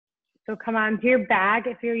So come onto your back.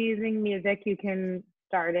 If you're using music, you can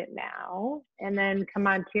start it now. And then come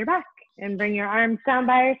onto your back and bring your arms down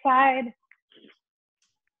by your side.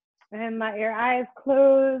 And let your eyes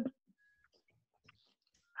close.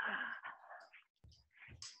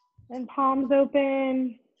 And palms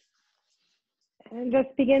open. And just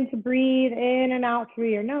begin to breathe in and out through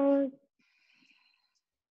your nose.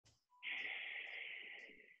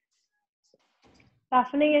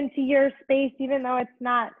 Softening into your space, even though it's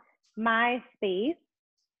not my space,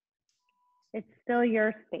 it's still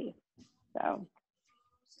your space. So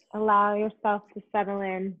allow yourself to settle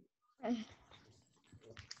in. I'm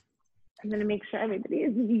going to make sure everybody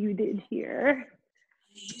is muted here.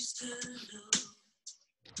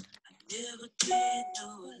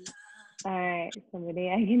 All right, somebody,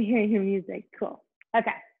 I can hear your music. Cool.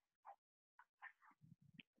 Okay.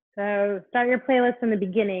 So start your playlist from the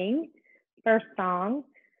beginning. First song.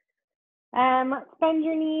 Let's bend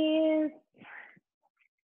your knees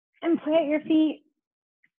and plant your feet.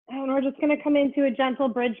 And we're just going to come into a gentle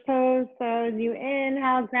bridge pose. So as you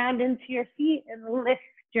inhale, ground into your feet and lift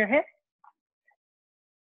your hips.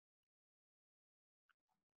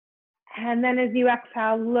 And then as you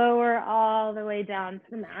exhale, lower all the way down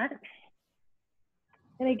to the mat.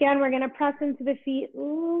 And again, we're going to press into the feet,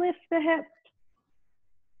 lift the hips.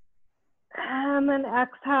 And then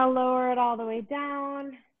exhale, lower it all the way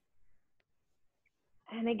down.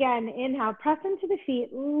 And again, inhale, press into the feet,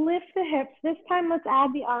 lift the hips. This time, let's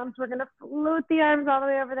add the arms. We're going to float the arms all the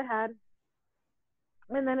way over the head.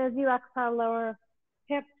 And then as you exhale, lower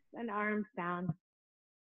hips and arms down.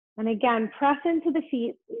 And again, press into the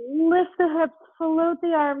feet, lift the hips, float the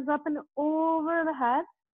arms up and over the head.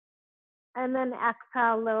 And then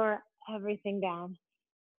exhale, lower everything down.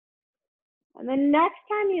 And then next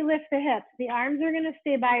time you lift the hips, the arms are going to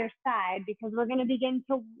stay by your side because we're going to begin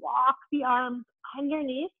to walk the arms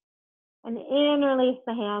underneath and interlace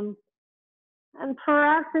the hands and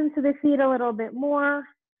press into the feet a little bit more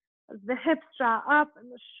as the hips draw up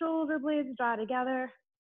and the shoulder blades draw together.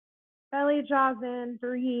 Belly draws in,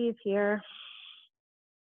 breathe here.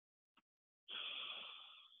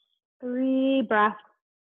 3 breaths.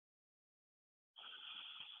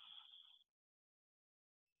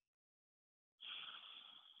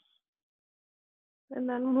 And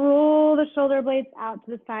then roll the shoulder blades out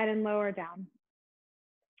to the side and lower down.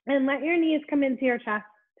 And let your knees come into your chest.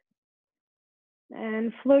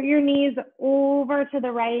 And float your knees over to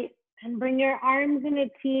the right and bring your arms in a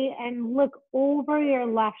T and look over your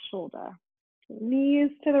left shoulder. Knees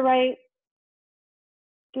to the right,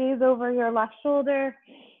 gaze over your left shoulder.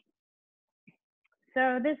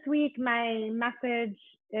 So this week, my message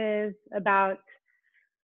is about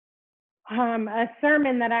a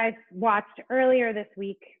sermon that I watched earlier this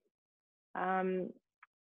week. I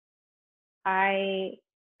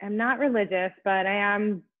am not religious, but I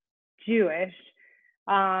am Jewish.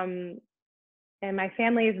 And my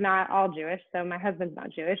family is not all Jewish, so my husband's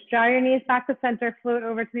not Jewish. Draw your knees back to center, float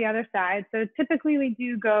over to the other side. So typically we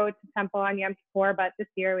do go to temple on Yom Kippur, but this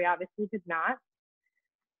year we obviously did not.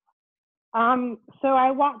 So I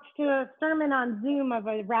watched a sermon on Zoom of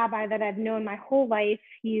a rabbi that I've known my whole life.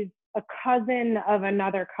 He's a cousin of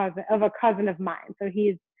another cousin, of a cousin of mine. So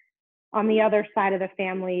he's on the other side of the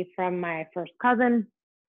family from my first cousin,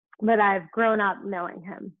 but I've grown up knowing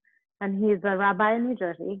him. And he's a rabbi in New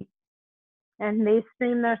Jersey. And they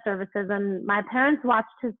stream their services. And my parents watched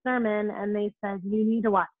his sermon and they said, you need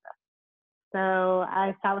to watch this. So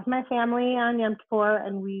I sat with my family on Yom Kippur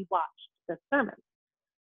and we watched this sermon.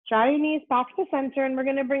 Draw your knees back to center, and we're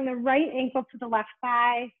going to bring the right ankle to the left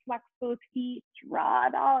thigh, flex both feet, draw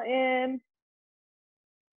it all in.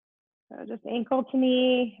 So just ankle to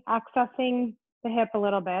knee, accessing the hip a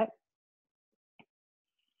little bit.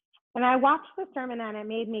 And I watched the sermon and it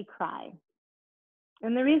made me cry.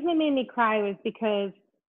 And the reason it made me cry was because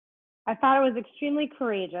I thought it was extremely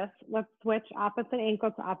courageous. Let's switch opposite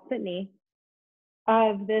ankle to opposite knee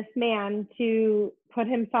of this man to put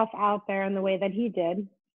himself out there in the way that he did.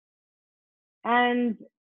 And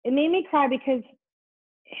it made me cry because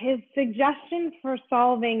his suggestions for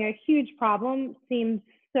solving a huge problem seemed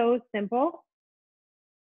so simple.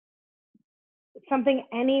 Something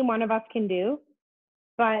any one of us can do,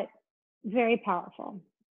 but very powerful.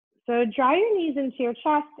 So draw your knees into your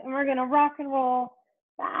chest and we're gonna rock and roll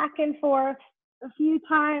back and forth a few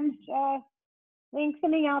times, just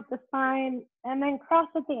lengthening out the spine, and then cross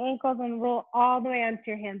at the ankles and roll all the way onto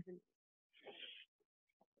your hands and knees.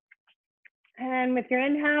 And with your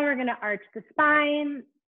inhale, we're gonna arch the spine.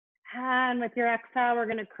 And with your exhale, we're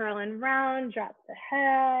gonna curl and round, drop the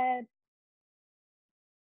head.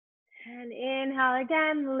 And inhale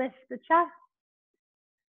again, lift the chest.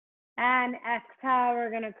 And exhale, we're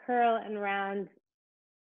gonna curl and round.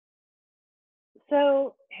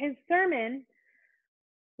 So his sermon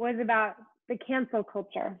was about the cancel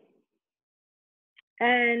culture.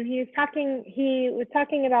 And he was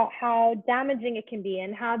talking about how damaging it can be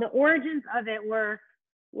and how the origins of it were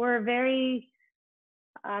very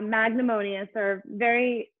magnanimous or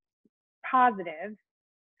very positive,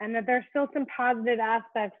 and that there's still some positive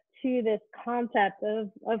aspects to this concept of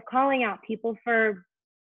calling out people for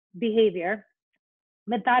behavior,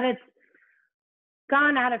 but that it's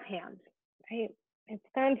gone out of hand, right? It's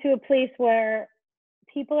gone to a place where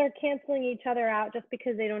people are canceling each other out just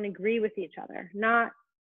because they don't agree with each other, not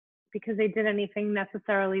because they did anything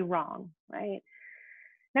necessarily wrong, right?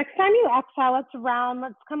 Next time you exhale, let's round.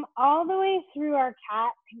 Let's come all the way through our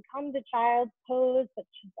cat and come to child's pose, but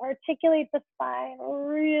articulate the spine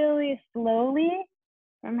really slowly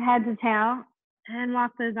from head to tail and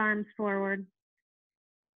walk those arms forward.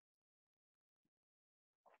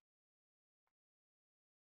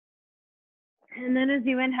 And then as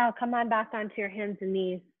you inhale, come on back onto your hands and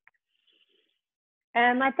knees.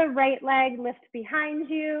 And let the right leg lift behind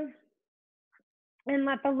you. And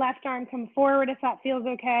let the left arm come forward if that feels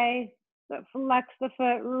okay. So flex the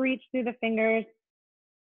foot, reach through the fingers.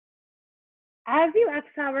 As you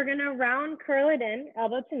exhale, we're gonna round, curl it in,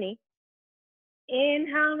 elbow to knee.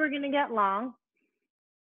 Inhale, we're gonna get long.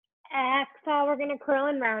 Exhale, we're gonna curl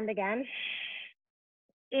and round again.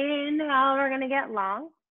 Inhale, we're gonna get long.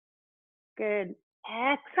 Good.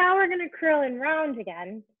 Exhale, we're gonna curl and round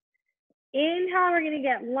again. Inhale, we're gonna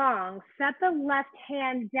get long. Set the left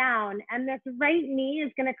hand down, and this right knee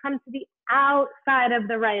is gonna come to the outside of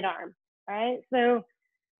the right arm, right? So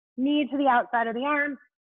knee to the outside of the arm.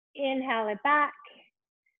 Inhale it back.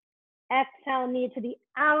 Exhale, knee to the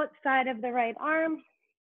outside of the right arm.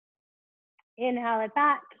 Inhale it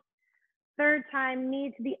back. Third time,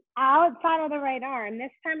 knee to the outside of the right arm.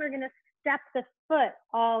 This time we're gonna step the foot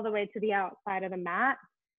all the way to the outside of the mat,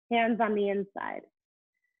 hands on the inside.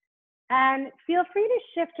 And feel free to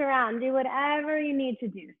shift around, do whatever you need to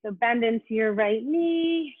do. So bend into your right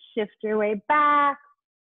knee, shift your way back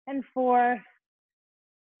and forth,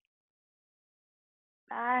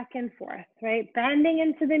 right? Bending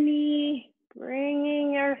into the knee,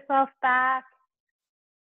 bringing yourself back,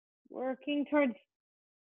 working towards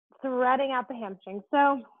threading out the hamstring.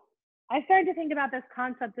 So I started to think about this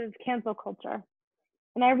concept of cancel culture.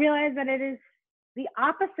 And I realized that it is the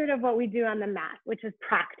opposite of what we do on the mat, which is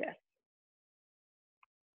practice.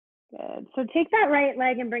 Good. So take that right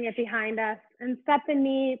leg and bring it behind us and set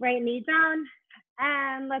the right knee down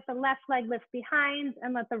and let the left leg lift behind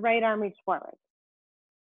and let the right arm reach forward.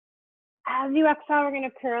 As you exhale, we're going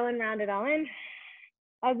to curl and round it all in.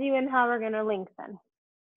 As you inhale, we're going to lengthen.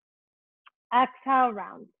 Exhale,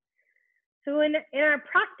 round. So in our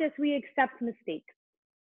practice, we accept mistakes.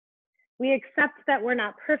 We accept that we're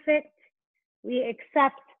not perfect. We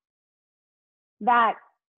accept that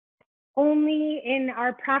only in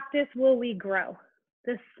our practice will we grow.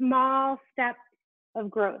 The small steps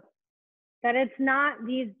of growth. That it's not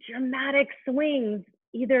these dramatic swings,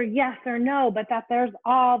 either yes or no, but that there's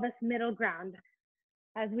all this middle ground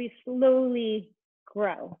as we slowly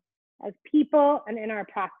grow as people and in our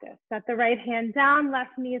practice. Set the right hand down,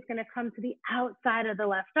 left knee is gonna come to the outside of the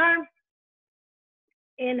left arm.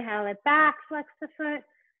 Inhale it back, flex the foot.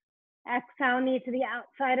 Exhale, knee to the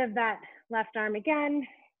outside of that left arm again.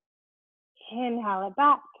 Inhale it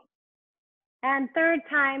back. And third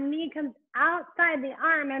time, knee comes outside the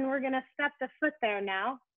arm and we're gonna step the foot there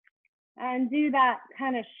now and do that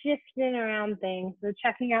kind of shifting around thing. So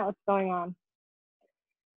checking out what's going on.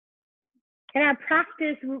 In our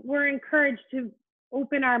practice, we're encouraged to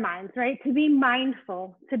open our minds, right? To be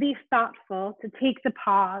mindful, to be thoughtful, to take the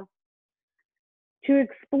pause, to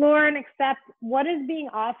explore and accept what is being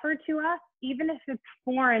offered to us, even if it's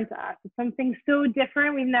foreign to us. It's something so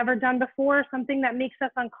different we've never done before, something that makes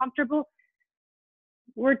us uncomfortable.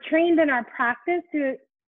 We're trained in our practice to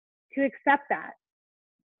accept that.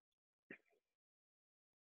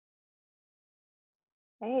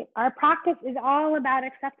 Right? Our practice is all about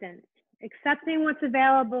acceptance, accepting what's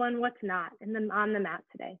available and what's not on the mat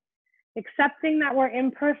today. Accepting that we're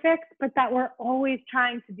imperfect, but that we're always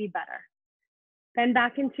trying to be better. Bend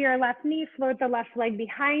back into your left knee, float the left leg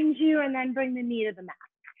behind you, and then bring the knee to the mat.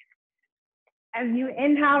 As you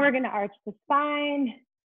inhale, we're gonna arch the spine.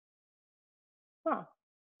 Oh,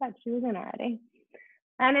 thought she was in already.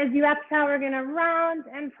 And as you exhale, we're gonna round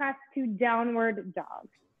and press to downward dog.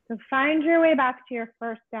 So find your way back to your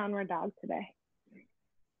first downward dog today.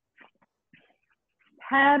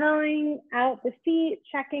 Pedaling out the feet,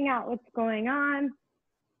 checking out what's going on.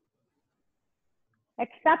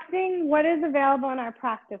 accepting what is available in our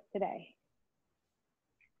practice today.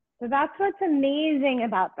 So that's what's amazing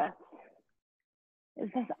about this, is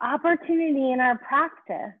this opportunity in our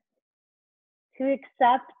practice to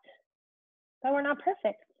accept that we're not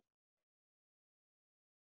perfect.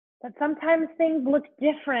 That sometimes things look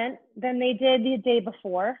different than they did the day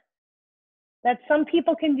before. That some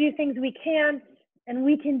people can do things we can't, and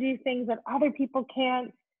we can do things that other people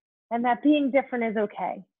can't, and that being different is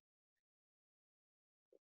okay.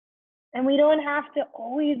 And we don't have to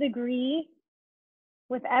always agree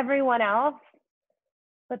with everyone else,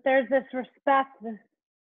 but there's this respect, this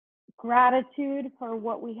gratitude for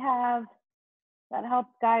what we have that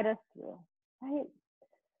helps guide us through, right?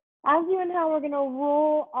 As you inhale, we're going to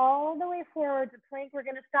roll all the way forward to plank. We're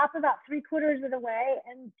going to stop about 3/4 of the way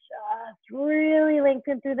and just really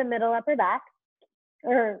lengthen through the middle upper back,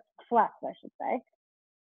 or flex, I should say.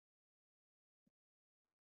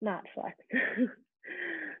 Not flex.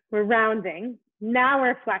 We're rounding. Now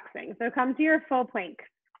we're flexing. So come to your full plank.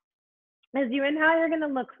 As you inhale, you're going to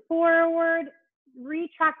look forward,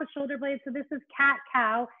 retract the shoulder blades. So this is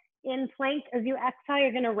cat-cow in plank. As you exhale,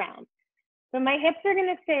 you're going to round. So my hips are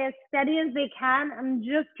going to stay as steady as they can. I'm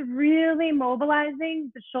just really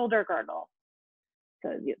mobilizing the shoulder girdle.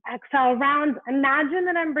 So as you exhale, round. Imagine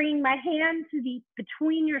that I'm bringing my hand to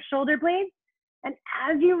between your shoulder blades. And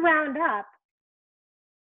as you round up,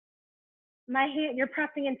 my hand, you're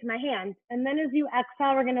pressing into my hand. And then as you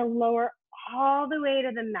exhale, we're going to lower all the way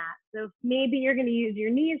to the mat. So maybe you're going to use your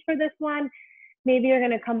knees for this one. Maybe you're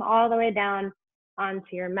going to come all the way down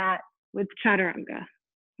onto your mat with chaturanga.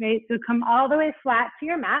 Right? So come all the way flat to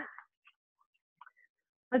your mat.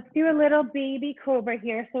 Let's do a little baby cobra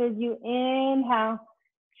here. So as you inhale,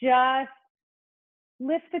 just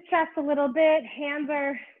lift the chest a little bit. Hands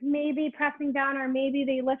are maybe pressing down, or maybe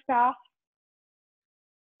they lift off.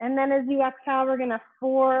 And then as you exhale, we're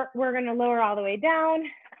gonna lower all the way down.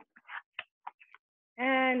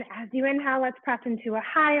 And as you inhale, let's press into a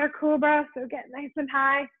higher cobra. So get nice and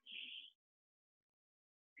high.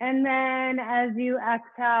 And then as you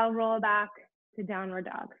exhale, roll back to downward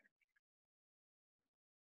dog.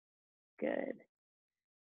 Good.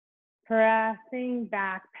 Pressing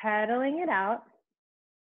back, pedaling it out.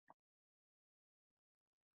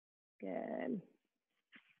 Good.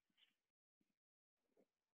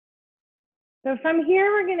 So from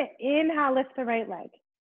here, we're gonna inhale, lift the right leg.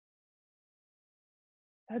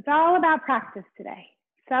 So it's all about practice today.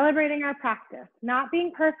 Celebrating our practice, not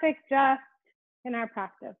being perfect, just in our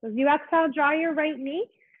practice. As you exhale, draw your right knee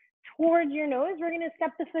towards your nose. We're gonna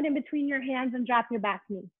step the foot in between your hands and drop your back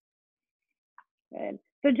knee. Good.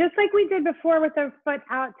 So just like we did before with the foot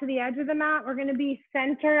out to the edge of the mat, we're gonna be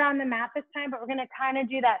center on the mat this time, but we're gonna kind of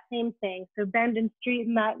do that same thing. So bend and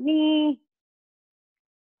straighten that knee.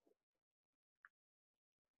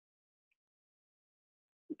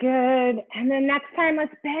 Good. And then next time,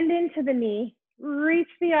 let's bend into the knee, reach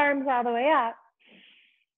the arms all the way up.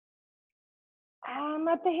 And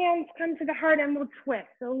let the hands come to the heart and we'll twist.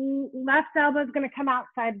 So left elbow is going to come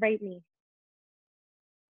outside right knee.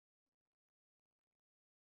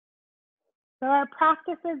 So our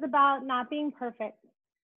practice is about not being perfect,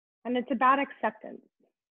 and it's about acceptance.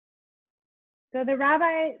 So the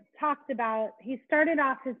rabbi talked about, he started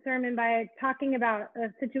off his sermon by talking about a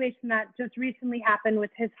situation that just recently happened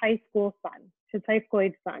with his high school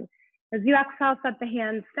age son. As you exhale, set the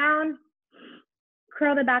hands down,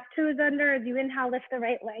 curl the back toes under. As you inhale, lift the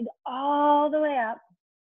right leg all the way up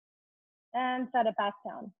and set it back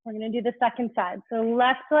down. We're gonna do the second side. So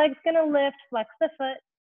left leg's gonna lift, flex the foot.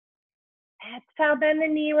 Exhale, bend the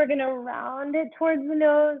knee. We're gonna round it towards the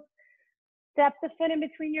nose. Step the foot in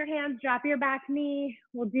between your hands, drop your back knee.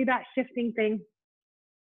 We'll do that shifting thing.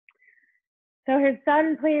 So his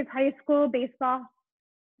son plays high school baseball,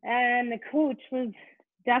 and the coach was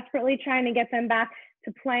desperately trying to get them back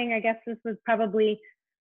to playing. I guess this was probably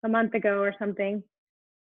a month ago or something.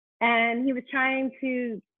 And he was trying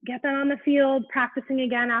to get them on the field, practicing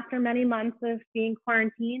again after many months of being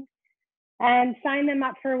quarantined, and sign them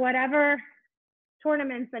up for whatever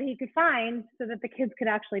tournaments that he could find so that the kids could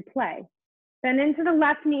actually play. Then into the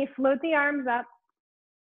left knee, float the arms up.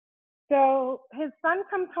 So his son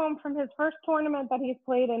comes home from his first tournament that he's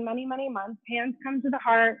played in many, many months. Hands come to the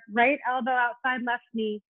heart, right elbow outside left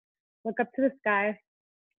knee. Look up to the sky.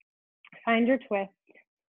 Find your twist.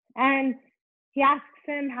 And he asks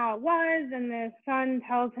him how it was, and the son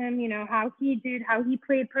tells him, you know, how he did, how he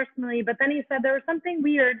played personally. But then he said there was something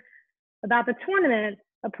weird about the tournament.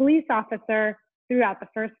 A police officer threw out the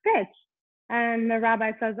first pitch. And the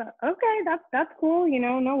rabbi says, okay, that's cool, you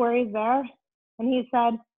know, no worries there. And he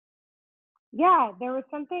said, yeah, there was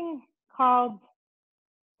something called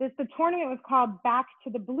the tournament was called Back to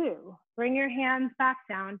the Blue. Bring your hands back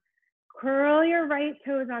down. Curl your right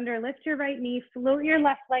toes under, lift your right knee, float your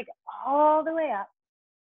left leg all the way up.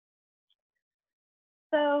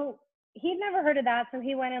 So he'd never heard of that, so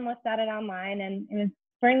he went and looked at it online and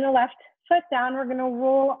bring the left foot down. We're gonna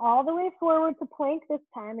roll all the way forward to plank this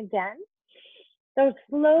time again. So as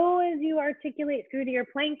slow as you articulate through to your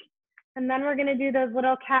plank, and then we're gonna do those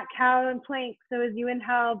little cat-cow and plank. So as you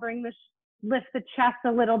inhale, lift the chest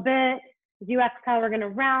a little bit. As you exhale, we're gonna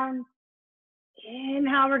round.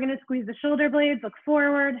 Inhale, we're gonna squeeze the shoulder blades, look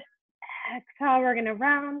forward. Exhale, we're gonna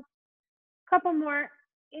round. Couple more.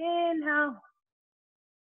 Inhale.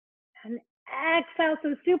 And exhale,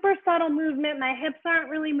 so super subtle movement. My hips aren't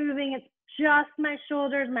really moving. It's just my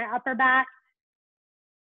shoulders, my upper back.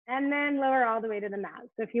 And then lower all the way to the mat.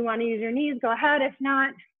 So if you want to use your knees, go ahead. If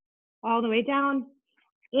not, all the way down.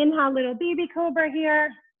 Inhale, little baby cobra here.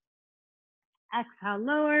 Exhale,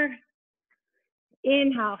 lower.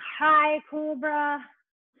 Inhale, high cobra.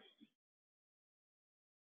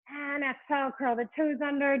 And exhale, curl the toes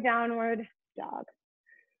under, downward dog.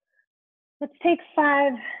 Let's take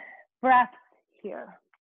 5 breaths here,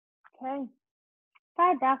 okay?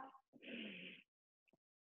 5 breaths.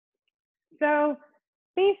 So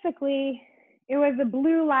basically, it was a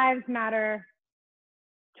Blue Lives Matter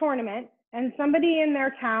tournament, and somebody in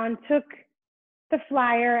their town took the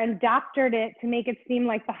flyer and doctored it to make it seem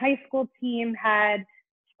like the high school team had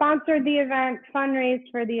sponsored the event, fundraised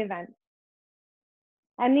for the event.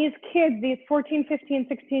 And these kids, these 14, 15,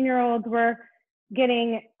 16-year-olds were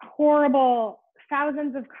getting horrible,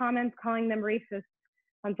 thousands of comments calling them racist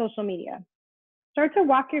on social media. Start to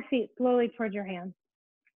walk your feet slowly towards your hands.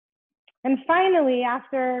 And finally,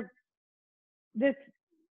 after this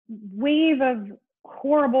wave of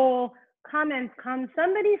horrible comments comes,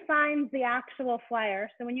 somebody finds the actual flyer.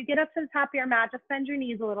 So when you get up to the top of your mat, just bend your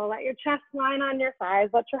knees a little, let your chest line on your thighs,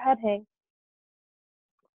 let your head hang.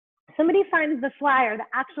 Somebody finds the flyer, the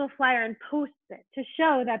actual flyer, and posts it to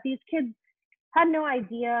show that these kids had no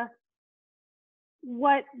idea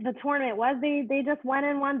what the tournament was. They just went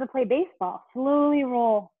and wanted to play baseball. Slowly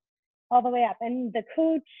roll all the way up. And the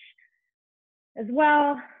coach as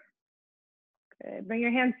well. Good. Bring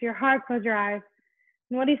your hands to your heart, close your eyes.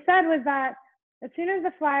 And what he said was that as soon as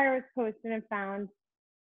the flyer was posted and found,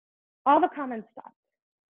 all the comments stopped.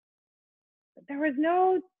 But there was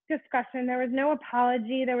no discussion, there was no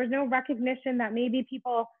apology, there was no recognition that maybe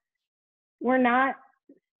people were not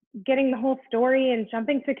getting the whole story and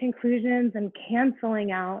jumping to conclusions and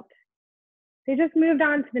canceling out. They just moved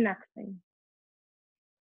on to the next thing.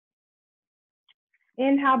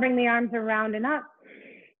 Inhale, bring the arms around and up.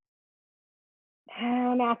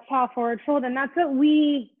 And exhale, forward fold. And that's what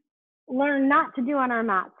we learn not to do on our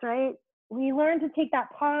mats, right? We learn to take that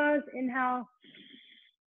pause, inhale.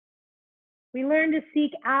 We learn to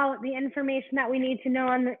seek out the information that we need to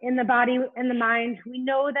know in the body and the mind. We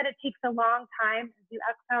know that it takes a long time as you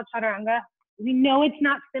exhale, chaturanga. We know it's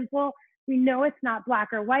not simple. We know it's not black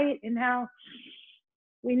or white. Inhale.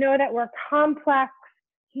 We know that we're complex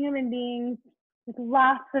human beings with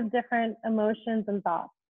lots of different emotions and thoughts.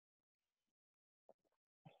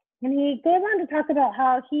 And he goes on to talk about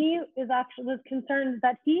how he was concerned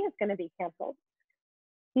that he is going to be canceled.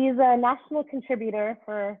 He's a national contributor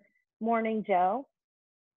for Morning Joe.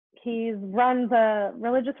 He runs a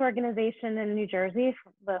religious organization in New Jersey,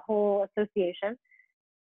 the whole association.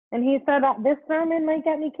 And he said that this sermon might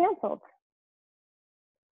get me canceled.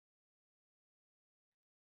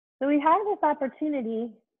 So we have this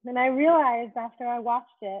opportunity, and I realized after I watched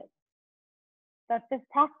it that this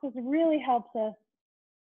practice really helps us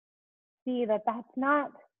see that that's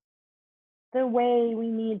not the way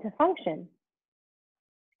we need to function,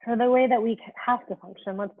 or the way that we have to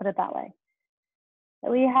function, let's put it that way.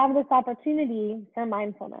 That we have this opportunity for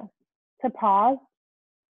mindfulness, to pause,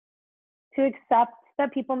 to accept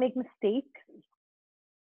that people make mistakes,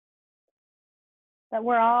 that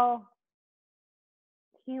we're all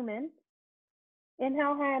human.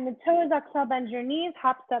 Inhale, hand the toes, exhale, bend your knees,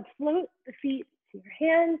 hop, step, float the feet to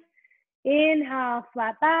your hands. Inhale,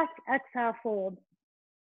 flat back, exhale, fold.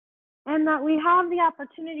 And that we have the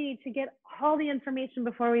opportunity to get all the information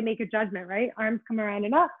before we make a judgment, right? Arms come around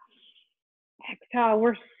and up. Exhale.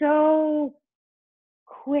 We're so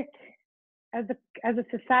quick as a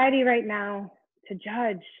society right now to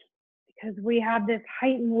judge because we have this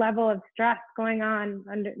heightened level of stress going on,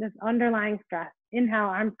 under this underlying stress. Inhale,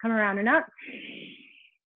 arms come around and up.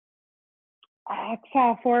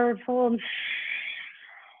 Exhale, forward fold.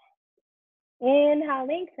 Inhale,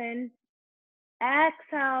 lengthen.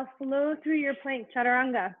 Exhale, flow through your plank,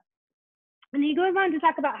 chaturanga. And he goes on to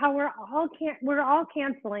talk about how we're all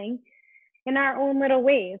canceling in our own little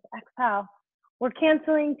ways. Exhale. We're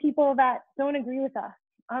canceling people that don't agree with us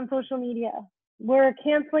on social media. We're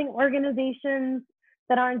canceling organizations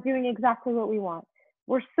that aren't doing exactly what we want.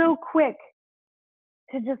 We're so quick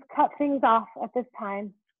to just cut things off at this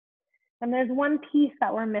time. And there's one piece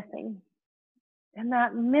that we're missing. And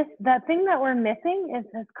that thing that we're missing is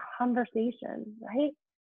this conversation, right?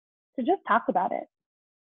 To just talk about it.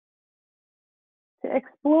 To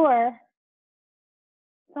explore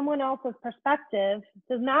someone else's perspective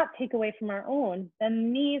does not take away from our own.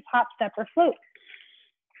 Then knees, hop, step, or float.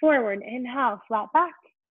 Forward, inhale, flat back.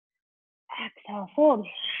 Exhale, fold.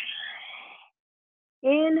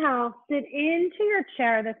 Inhale, sit into your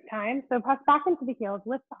chair this time. So press back into the heels,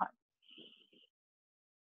 lift the heart.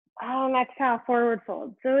 Exhale, forward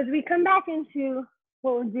fold. So as we come back into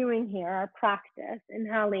what we're doing here, our practice,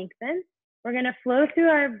 inhale, lengthen. We're gonna flow through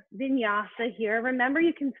our vinyasa here. Remember,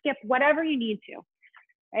 you can skip whatever you need to,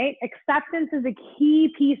 right? Acceptance is a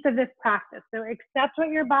key piece of this practice. So accept what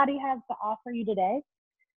your body has to offer you today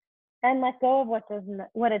and let go of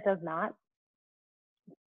what it does not.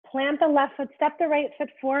 Plant the left foot, step the right foot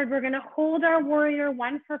forward. We're gonna hold our warrior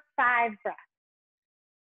one for 5 breaths.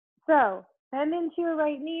 So bend into your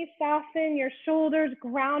right knee, soften your shoulders,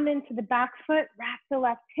 ground into the back foot, wrap the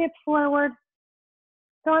left hip forward.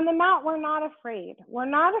 So on the mat, we're not afraid. We're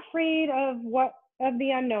not afraid of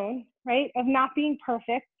the unknown, right? Of not being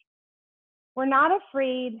perfect. We're not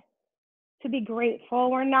afraid to be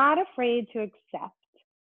grateful. We're not afraid to accept.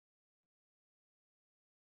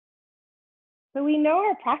 So we know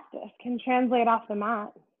our practice can translate off the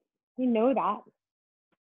mat. We know that.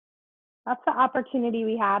 That's the opportunity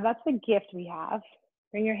we have. That's the gift we have.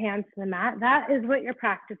 Bring your hands to the mat. That is what your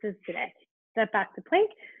practice is today. Step back to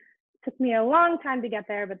plank. Took me a long time to get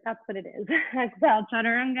there, but that's what it is. Exhale,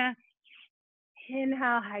 chaturanga.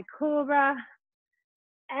 Inhale, high cobra.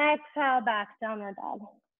 Exhale, back, downward dog.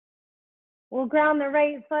 We'll ground the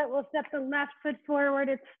right foot. We'll step the left foot forward.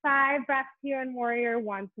 It's 5 breaths here in warrior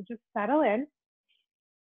 1. So just settle in.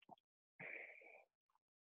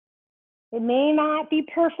 It may not be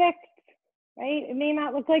perfect, right? It may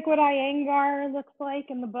not look like what Iyengar looks like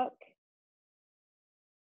in the book.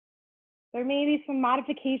 There may be some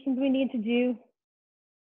modifications we need to do.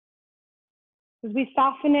 As we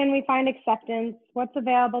soften in, we find acceptance. What's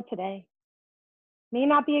available today? May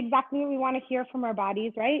not be exactly what we want to hear from our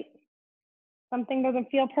bodies, right? Something doesn't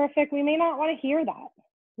feel perfect. We may not want to hear that.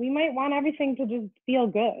 We might want everything to just feel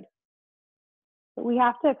good. But we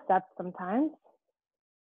have to accept sometimes.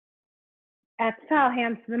 Exhale,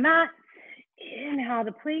 hands to the mat. Inhale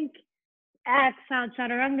the plank. Exhale,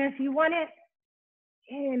 chaturanga if you want it.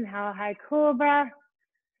 Inhale, high cobra.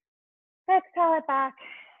 Exhale it back.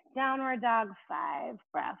 Downward dog, 5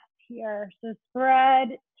 breaths here. So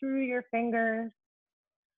spread through your fingers.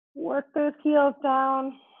 Work those heels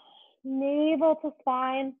down. Navel to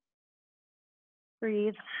spine.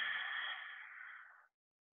 Breathe.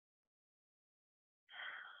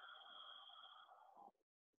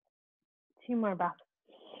 Two more breaths.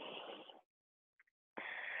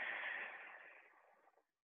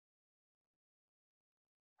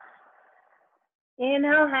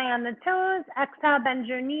 Inhale, high on the toes. Exhale, bend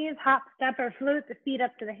your knees. Hop, step, or float the feet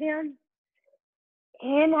up to the hands.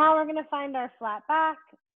 Inhale, we're going to find our flat back.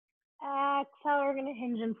 Exhale, we're going to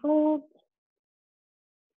hinge and fold.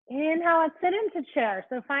 Inhale, let's sit into chair.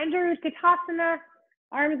 So find your Utkatasana.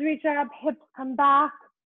 Arms reach up, hips come back.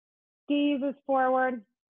 Gaze is forward.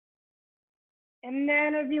 And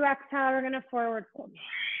then as you exhale, we're going to forward fold.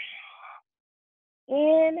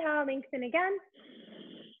 Inhale, lengthen again.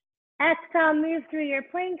 Exhale, move through your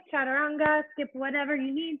plank, chaturanga. Skip whatever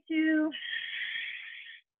you need to.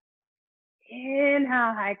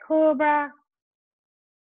 Inhale, high cobra.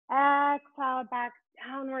 Exhale, back,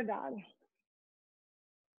 downward dog.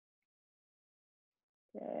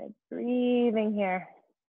 Good, breathing here.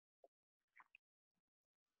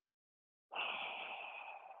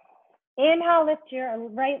 Inhale, lift your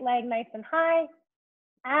right leg nice and high.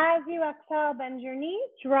 As you exhale, bend your knees,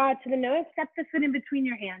 draw it to the nose, step the foot in between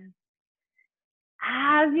your hands.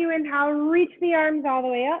 As you inhale, reach the arms all the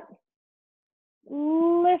way up.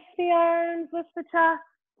 Lift the arms, lift the chest.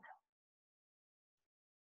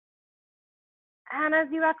 And as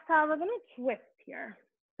you exhale, we're going to twist here.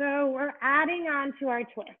 So we're adding on to our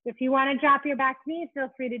twist. If you want to drop your back knee,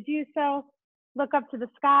 feel free to do so. Look up to the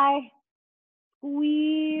sky.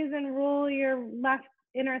 Squeeze and roll your left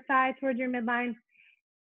inner thigh towards your midline.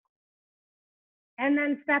 And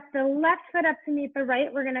then step the left foot up to meet the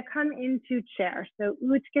right. We're going to come into chair. So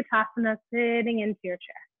Utkatasana, sitting into your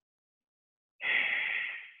chair.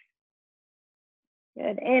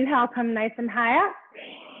 Good. Inhale, come nice and high up.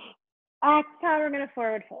 Exhale, we're going to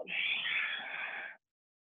forward fold.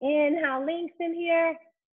 Inhale, lengthen here.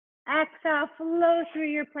 Exhale, flow through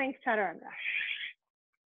your plank chaturanga.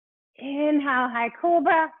 Inhale, high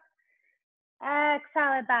cobra.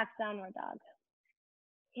 Exhale it back, downward dog.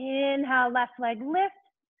 Inhale, left leg lift.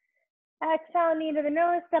 Exhale, knee to the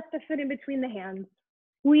nose, step the foot in between the hands.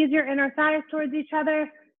 Squeeze your inner thighs towards each other.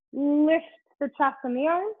 Lift the chest and the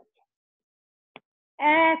arms.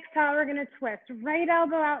 Exhale, we're gonna twist. Right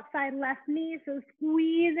elbow outside left knee, so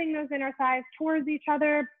squeezing those inner thighs towards each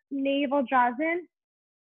other. Navel draws in.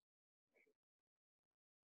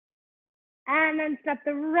 And then step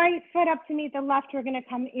the right foot up to meet the left. We're gonna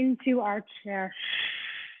come into our chair.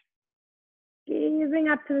 Gazing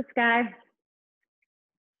up to the sky.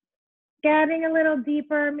 Getting a little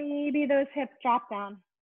deeper, maybe those hips drop down.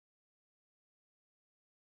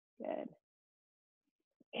 Good.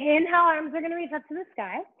 Inhale, arms are gonna reach up to the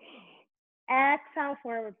sky. Exhale,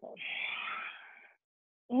 forward fold.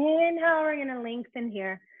 Inhale, we're gonna lengthen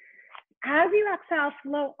here. As you exhale,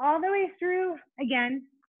 flow all the way through, again,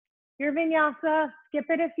 your vinyasa, skip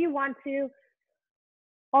it if you want to,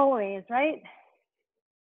 always, right?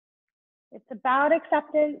 It's about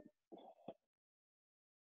acceptance.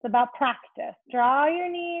 It's about practice. Draw your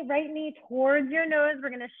knee, right knee towards your nose. We're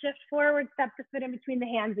gonna shift forward, step the foot in between the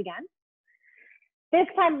hands again. This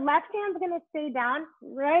time, left hand's gonna stay down,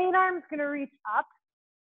 right arm's gonna reach up.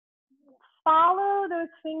 Follow those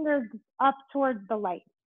fingers up towards the light.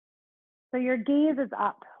 So your gaze is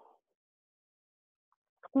up.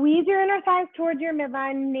 Squeeze your inner thighs towards your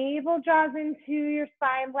midline, navel draws into your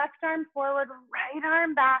spine, left arm forward, right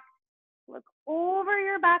arm back. Look over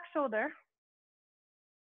your back shoulder.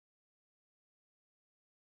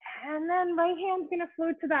 And then right hand's gonna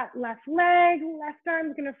float to that left leg, left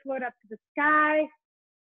arm's gonna float up to the sky.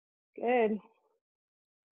 Good.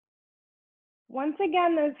 Once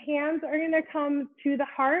again, those hands are gonna come to the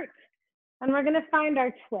heart and we're gonna find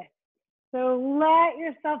our twist. So let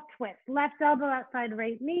yourself twist. Left elbow outside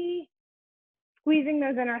right knee, squeezing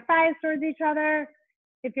those inner thighs towards each other.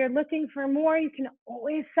 If you're looking for more, you can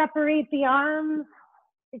always separate the arms,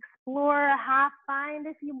 explore a half bind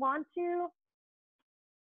if you want to.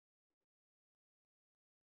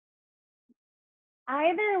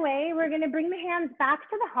 Either way, we're gonna bring the hands back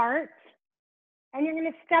to the heart and you're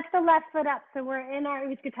gonna step the left foot up. So we're in our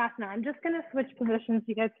Utkatasana. I'm just gonna switch positions so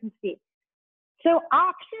you guys can see. So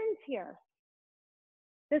options here.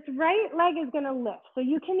 This right leg is gonna lift. So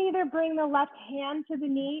you can either bring the left hand to the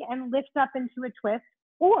knee and lift up into a twist,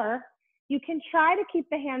 or you can try to keep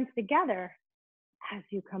the hands together as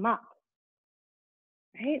you come up,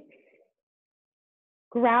 right?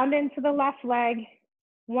 Ground into the left leg.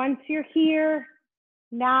 Once you're here,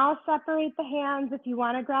 now separate the hands. If you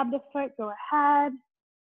wanna grab the foot, go ahead.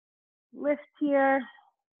 Lift here.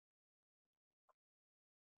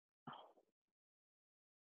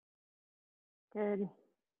 Good.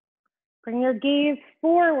 Bring your gaze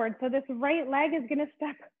forward. So this right leg is gonna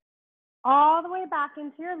step all the way back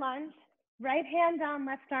into your lunge. Right hand down,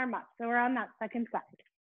 left arm up. So we're on that second side.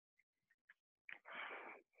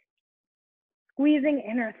 Squeezing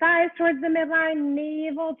inner thighs towards the midline,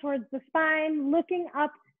 navel towards the spine, looking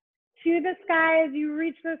up to the sky as you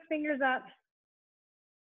reach those fingers up.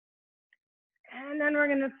 And then we're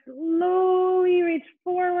gonna slowly reach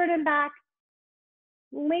forward and back,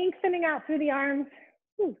 lengthening out through the arms.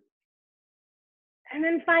 And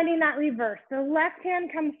then finding that reverse. So left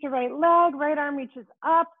hand comes to right leg, right arm reaches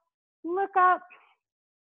up, look up.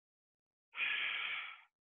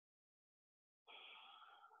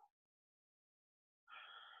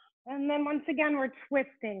 And then once again, we're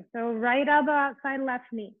twisting. So right elbow outside left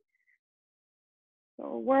knee.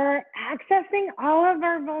 So we're accessing all of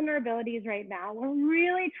our vulnerabilities right now. We're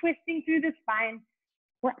really twisting through the spine.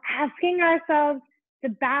 We're asking ourselves to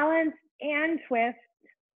balance and twist.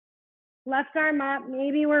 Left arm up,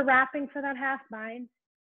 maybe we're wrapping for that half bind.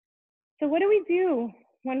 So what do we do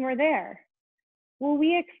when we're there? Well,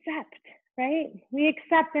 we accept, right? We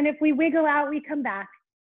accept, and if we wiggle out, we come back.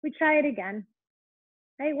 We try it again,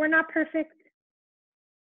 right? We're not perfect.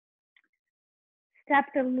 Step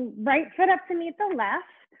the right foot up to meet the left.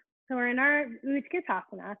 So we're in our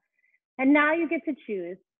Utkatasana. And now you get to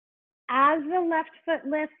choose. As the left foot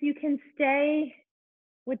lifts, you can stay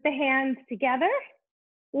with the hands together,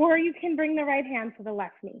 or you can bring the right hand to the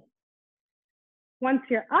left knee. Once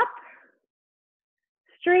you're up,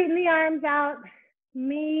 straighten the arms out,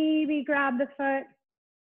 maybe grab the foot.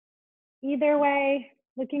 Either way,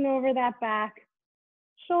 looking over that back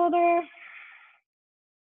shoulder.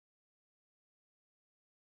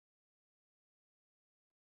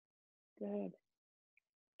 Good.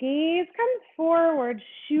 Gaze comes forward.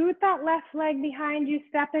 Shoot that left leg behind you.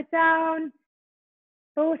 Step it down.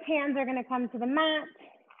 Both hands are going to come to the mat.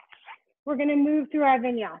 We're going to move through our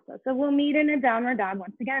vinyasa. So we'll meet in a downward dog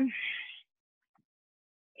once again.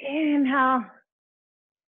 Inhale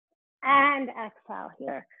and exhale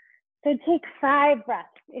here. So take 5 breaths.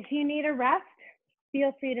 If you need a rest,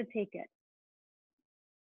 feel free to take it.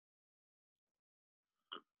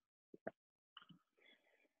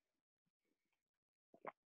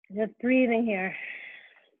 Just breathing here.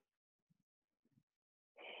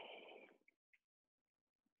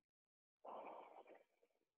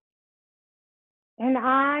 And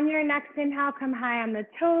on your next inhale, come high on the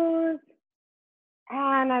toes.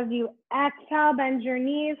 And as you exhale, bend your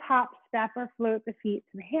knees, hop, step, or float the feet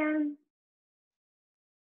to the hands.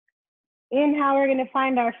 Inhale, we're going to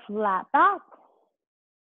find our flat back.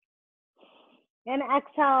 And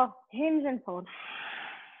exhale, hinge and fold.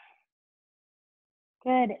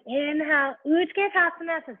 Good. Inhale,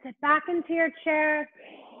 Utkatasana, so sit back into your chair.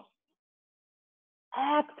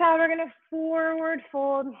 Exhale, we're going to forward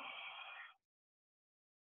fold.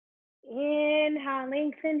 Inhale,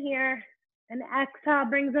 lengthen here. And exhale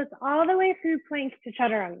brings us all the way through plank to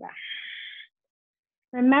chaturanga.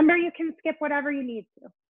 Remember, you can skip whatever you need to.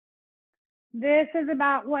 This is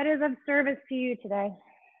about what is of service to you today.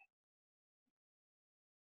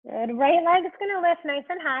 Good. Right leg is going to lift nice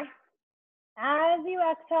and high. As you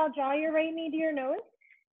exhale, draw your right knee to your nose.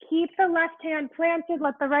 Keep the left hand planted.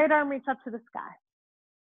 Let the right arm reach up to the sky.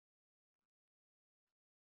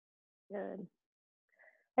 Good.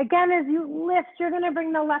 Again, as you lift, you're going to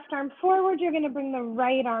bring the left arm forward. You're going to bring the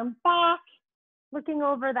right arm back, looking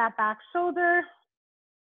over that back shoulder.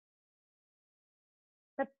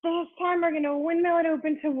 But this time, we're going to windmill it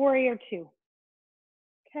open to warrior 2.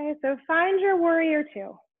 Okay, so find your warrior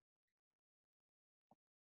 2.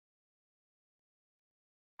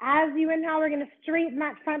 As you inhale, we're going to straighten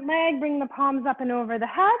that front leg, bring the palms up and over the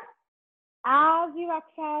head. As you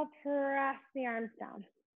exhale, press the arms down.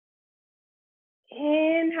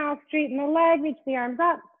 Inhale, straighten the leg, reach the arms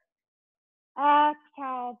up.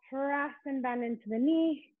 Exhale, press and bend into the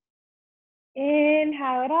knee.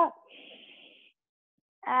 Inhale it up.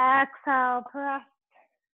 Exhale, press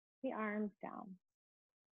the arms down.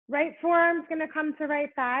 Right forearm's going to come to right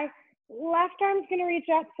thigh. Left arm's going to reach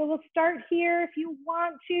up. So we'll start here. If you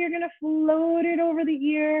want to, you're going to float it over the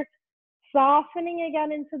ear, softening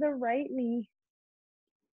again into the right knee.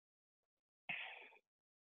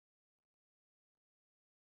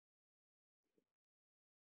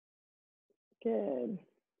 Good.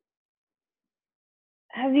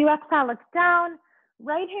 As you exhale, look down.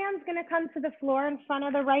 Right hand's going to come to the floor in front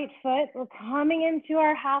of the right foot. We're coming into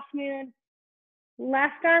our half moon.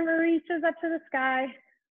 Left arm reaches up to the sky.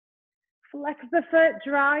 Flex the foot,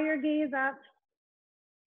 draw your gaze up.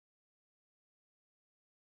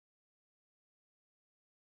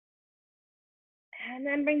 And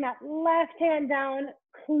then bring that left hand down.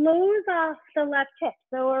 Close off the left hip.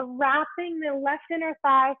 So we're wrapping the left inner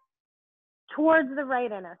thigh towards the right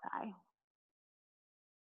inner thigh.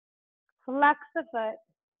 Flex the foot.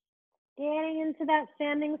 Getting into that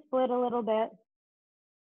standing split a little bit.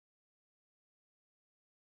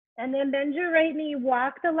 And then bend your right knee,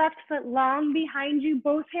 walk the left foot long behind you.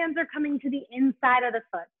 Both hands are coming to the inside of the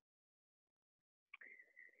foot.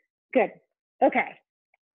 Good. Okay.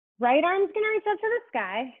 Right arm's going to reach up to the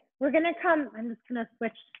sky. We're going to come, I'm just going to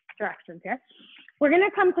switch directions here. We're going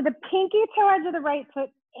to come to the pinky toe edge of the right foot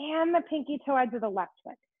and the pinky toe edge of the left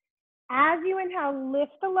foot. As you inhale,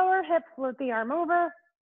 lift the lower hip, float the arm over.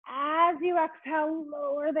 As you exhale,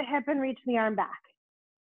 lower the hip and reach the arm back.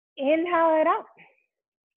 Inhale it up.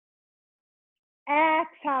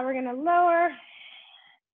 Exhale, we're going to lower.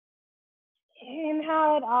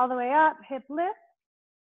 Inhale it all the way up, hip lift.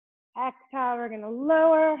 Exhale, we're going to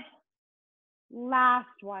lower. Last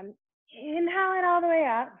one. Inhale it all the way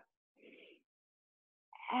up.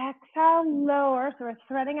 Exhale, lower. So we're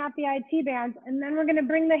threading out the IT bands. And then we're going to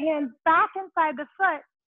bring the hands back inside the foot.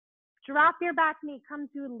 Drop your back knee. Come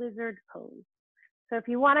to lizard pose. So if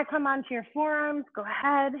you want to come onto your forearms, go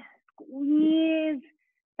ahead. Squeeze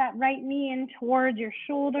that right knee in towards your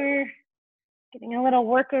shoulder. Getting a little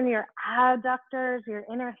work in your adductors, your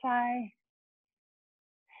inner thigh.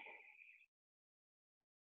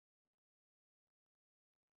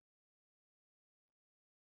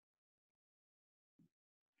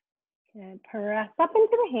 Good. Press up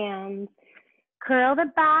into the hands. Curl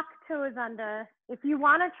the back toes under. If you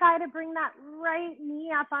want to try to bring that right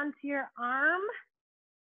knee up onto your arm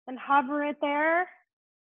and hover it there,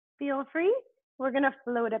 feel free. We're going to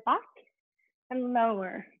float it back and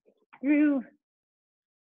lower through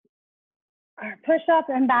Or push up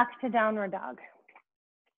and back to downward dog.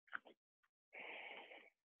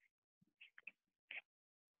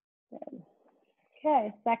 Good.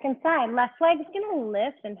 Okay, second side. Left leg is gonna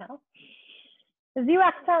lift, inhale. As you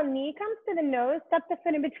exhale, knee comes to the nose, step the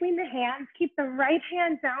foot in between the hands, keep the right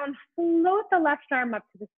hand down, float the left arm up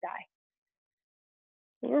to the sky.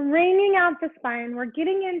 We're wringing out the spine. We're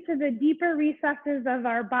getting into the deeper recesses of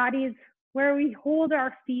our bodies where we hold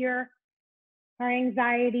our fear, our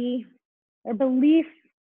anxiety, our belief,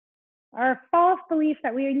 our false belief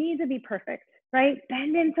that we need to be perfect, right?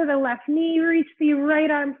 Bend into the left knee, reach the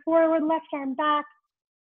right arm forward, left arm back.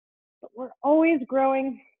 But we're always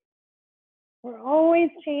growing. We're always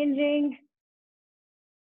changing.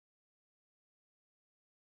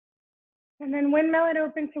 And then windmill it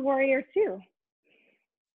open to warrior two.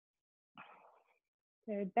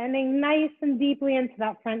 So bending nice and deeply into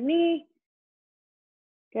that front knee.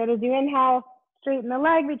 Good as you inhale, straighten the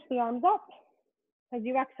leg, reach the arms up. As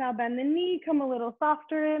you exhale, bend the knee, come a little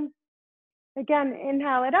softer in. Again,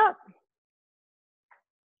 inhale it up.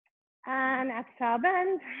 And exhale,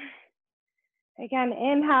 bend. Again,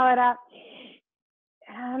 inhale it up.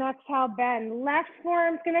 And exhale, bend. Left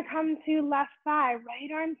forearm's gonna come to left thigh.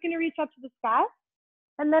 Right arm's gonna reach up to the sky.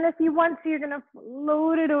 And then if you want to, you're gonna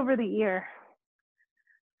float it over the ear.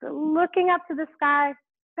 So looking up to the sky,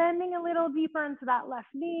 bending a little deeper into that left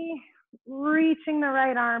knee, reaching the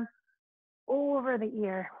right arm over the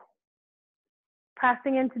ear.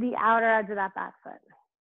 Pressing into the outer edge of that back foot.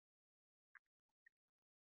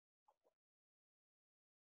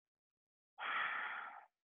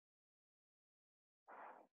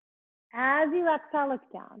 As you exhale, look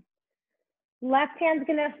down. Left hand's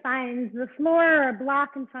gonna find the floor or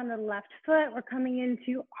block in front of the left foot. We're coming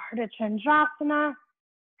into Ardha Chandrasana,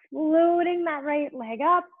 floating that right leg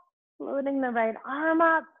up, floating the right arm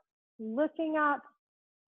up, looking up,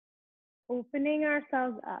 opening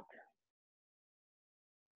ourselves up.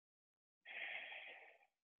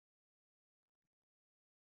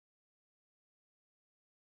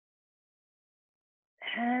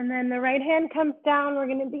 And then the right hand comes down. We're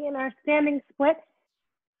gonna be in our standing split.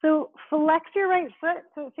 So flex your right foot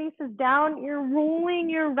so it faces down. You're rolling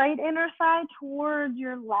your right inner thigh towards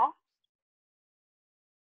your left.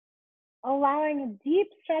 Allowing a deep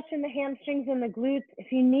stretch in the hamstrings and the glutes.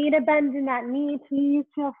 If you need a bend in that knee, please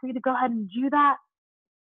feel free to go ahead and do that.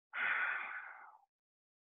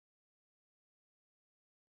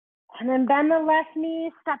 And then bend the left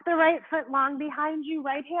knee, step the right foot long behind you,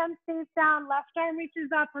 right hand stays down, left arm reaches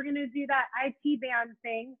up. We're gonna do that IT band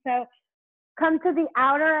thing. So come to the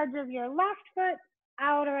outer edge of your left foot,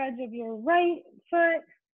 outer edge of your right foot.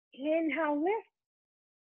 Inhale, lift.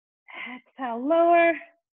 Exhale, lower.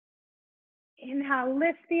 Inhale,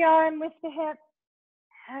 lift the arm, lift the hip.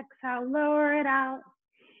 Exhale, lower it out.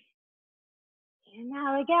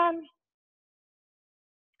 Inhale again.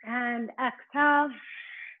 And exhale.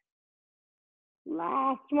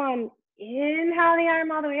 Last one. Inhale the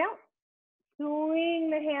arm all the way out. Swing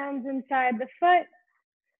the hands inside the foot.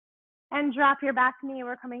 And drop your back knee.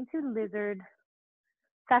 We're coming to lizard.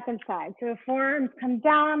 Second side. So forearms come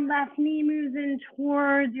down, left knee moves in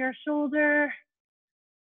towards your shoulder.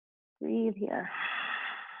 Breathe here.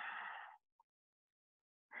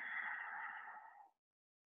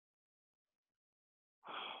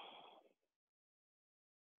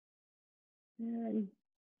 And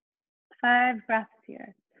 5 breaths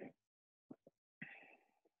here.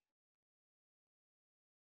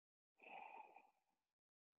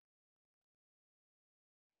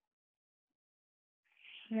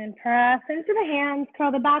 And then press into the hands,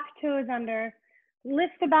 curl the back toes under.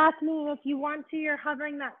 Lift the back knee. If you want to, you're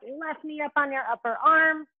hovering that left knee up on your upper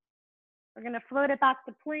arm. We're gonna float it back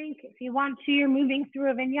to plank. If you want to, you're moving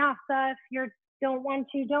through a vinyasa. If you don't want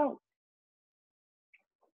to, don't.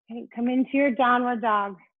 Okay, come into your downward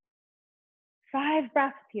dog. 5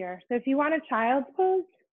 breaths here. So if you want a child's pose,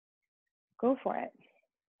 go for it.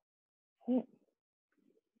 Okay.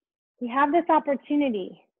 We have this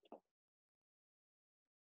opportunity.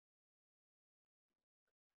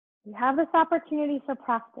 We have this opportunity for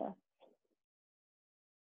practice.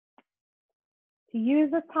 To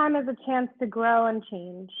use this time as a chance to grow and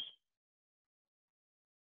change.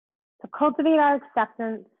 To cultivate our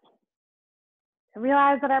acceptance. To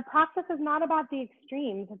realize that our practice is not about the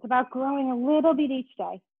extremes. It's about growing a little bit each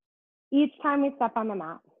day. Each time we step on the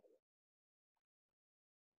mat.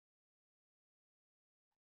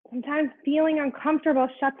 Sometimes feeling uncomfortable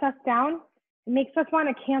shuts us down. It makes us want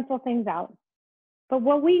to cancel things out. But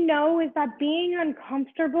what we know is that being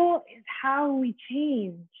uncomfortable is how we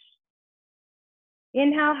change.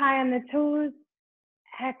 Inhale high on the toes.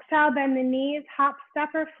 Exhale, bend the knees, hop, step,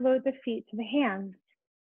 or float the feet to the hands.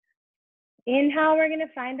 Inhale, we're gonna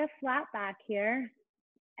find a flat back here.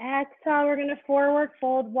 Exhale, we're gonna forward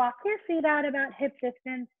fold, walk your feet out about hip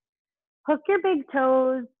distance, hook your big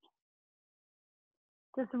toes,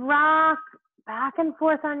 just rock back and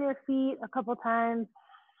forth on your feet a couple times,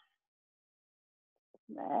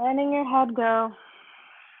 letting your head go.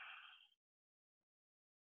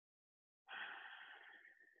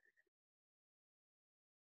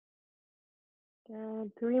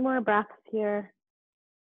 Good, 3 more breaths here.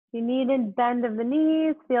 If you need a bend of the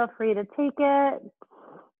knees, feel free to take it.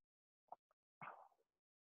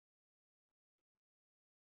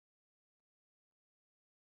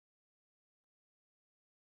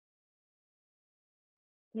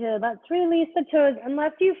 Yeah, let's release the toes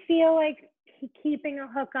unless you feel like keeping a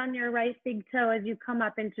hook on your right big toe as you come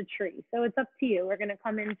up into tree. So it's up to you. We're gonna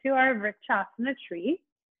come into our Vrikshasana tree.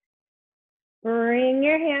 Bring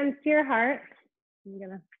your hands to your heart. I'm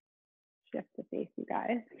gonna shift to face you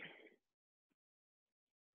guys.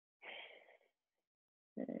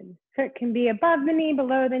 Good. Foot can be above the knee,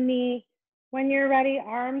 below the knee. When you're ready,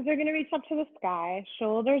 arms are gonna reach up to the sky.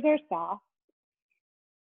 Shoulders are soft.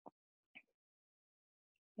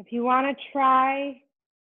 If you wanna try,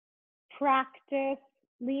 practice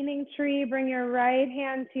leaning tree, bring your right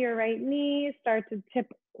hand to your right knee, start to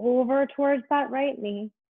tip over towards that right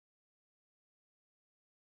knee.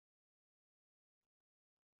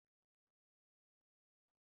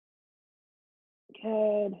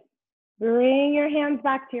 Good. Bring your hands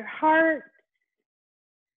back to your heart.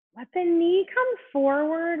 Let the knee come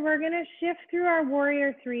forward. We're gonna shift through our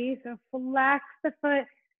warrior three. So flex the foot,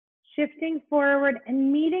 shifting forward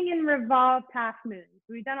and meeting in revolve half moon.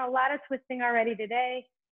 So we've done a lot of twisting already today.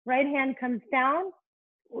 Right hand comes down,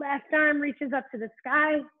 left arm reaches up to the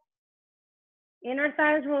sky. Inner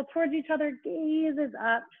thighs roll towards each other, gaze is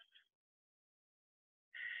up.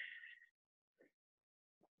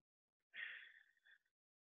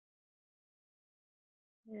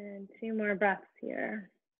 And 2 more breaths here.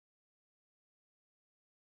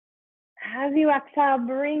 As you exhale,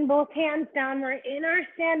 bring both hands down. We're in our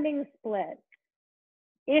standing split.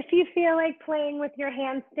 If you feel like playing with your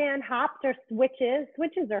handstand hops or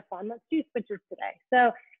switches are fun. Let's do switches today.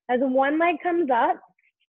 So as one leg comes up,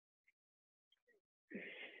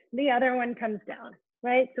 the other one comes down,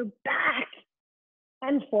 right? So back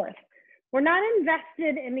and forth. We're not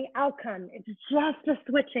invested in the outcome. It's just a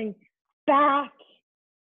switching back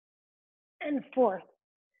and forth.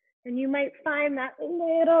 And you might find that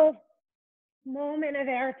little moment of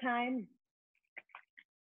airtime,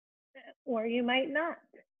 or you might not.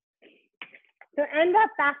 So end up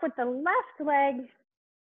back with the left leg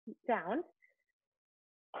down.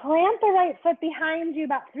 Plant the right foot behind you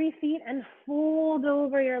about 3 feet and fold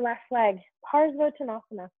over your left leg.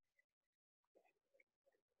 Parsvottanasana.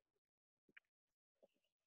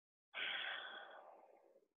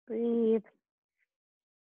 Breathe.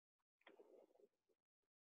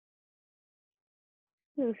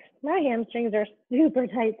 Oof, my hamstrings are super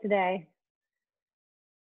tight today.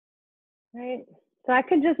 Right? So I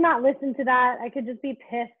could just not listen to that. I could just be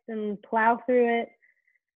pissed and plow through it,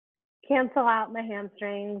 cancel out my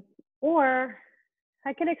hamstrings, or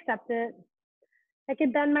I could accept it. I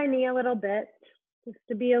could bend my knee a little bit just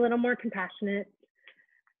to be a little more compassionate.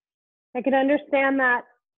 I could understand that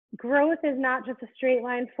growth is not just a straight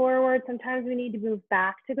line forward. Sometimes we need to move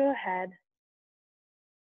back to go ahead.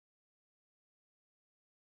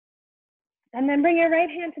 And then bring your right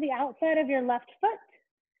hand to the outside of your left foot.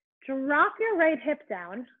 Drop your right hip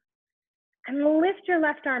down and lift your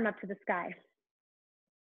left arm up to the sky.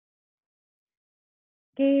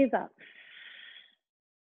 Gaze up.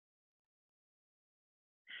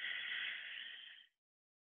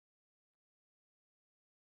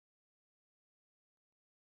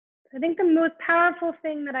 I think the most powerful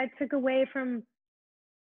thing that I took away from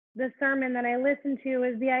the sermon that I listened to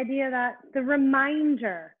is the idea that the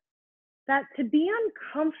reminder that to be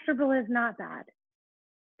uncomfortable is not bad.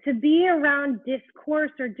 To be around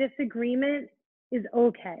discourse or disagreement is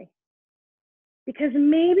okay. Because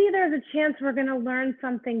maybe there's a chance we're going to learn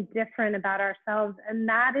something different about ourselves, and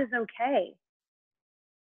that is okay.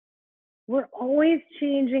 We're always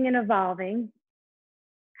changing and evolving.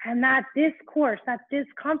 And that discourse, that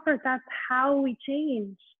discomfort, that's how we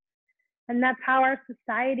change. And that's how our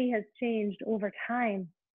society has changed over time.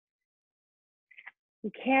 We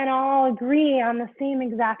can't all agree on the same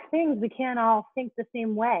exact things. We can't all think the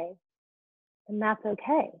same way. And that's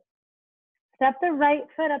okay. Step the right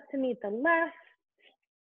foot up to meet the left.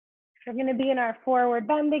 We're going to be in our forward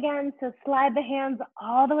bend again. So slide the hands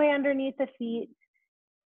all the way underneath the feet.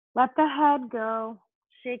 Let the head go.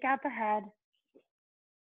 Shake out the head.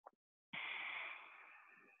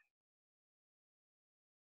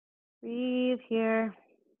 Breathe here.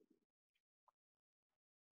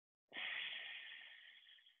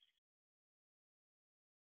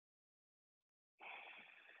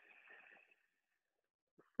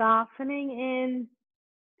 Softening in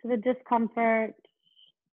to the discomfort.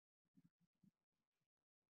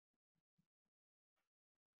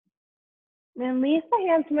 Release the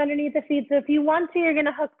hands from underneath the feet. So if you want to, you're going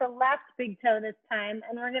to hook the left big toe this time,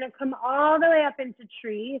 and we're going to come all the way up into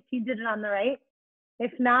tree if you did it on the right.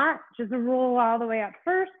 If not, just roll all the way up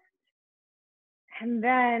first, and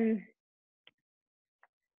then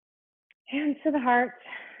hands to the heart,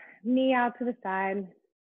 knee out to the side.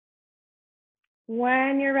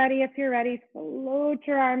 When you're ready, if you're ready, float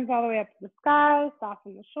your arms all the way up to the sky,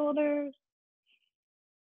 soften the shoulders.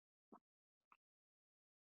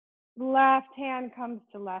 Left hand comes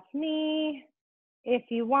to left knee. If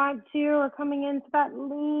you want to, or coming into that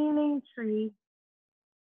leaning tree.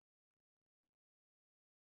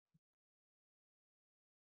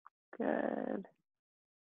 Good.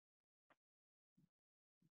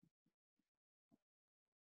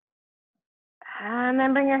 And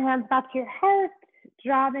then bring your hands back to your heart.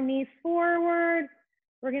 Draw the knee forward.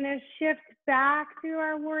 We're going to shift back to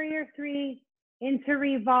our warrior three into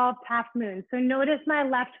revolved half moon. So notice my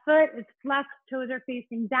left foot is flexed, toes are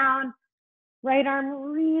facing down. Right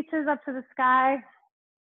arm reaches up to the sky.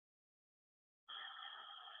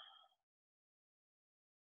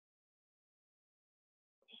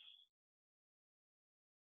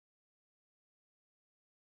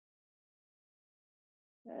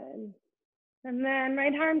 Good. And then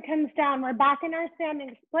right arm comes down. We're back in our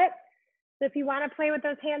standing split. So if you want to play with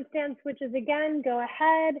those handstand switches again, go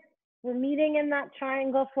ahead. We're meeting in that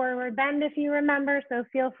triangle forward bend if you remember, so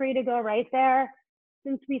feel free to go right there.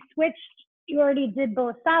 Since we switched, you already did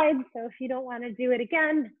both sides, so if you don't want to do it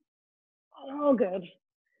again, all good.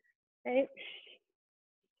 Right?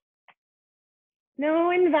 No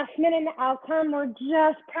investment in the outcome, we're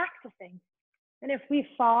just practicing. And if we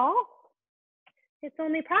fall, it's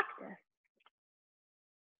only practice.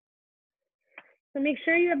 So make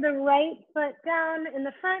sure you have the right foot down in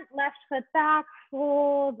the front, left foot back,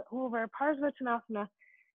 fold over, Parsvottanasana.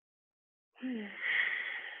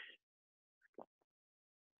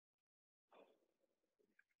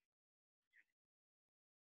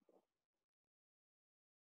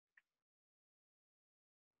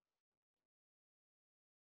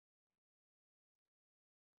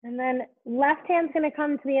 And then left hand's going to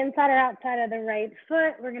come to the inside or outside of the right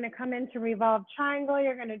foot. We're going to come into revolved triangle.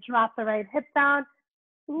 You're going to drop the right hip down,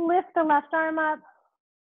 lift the left arm up,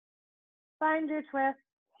 find your twist.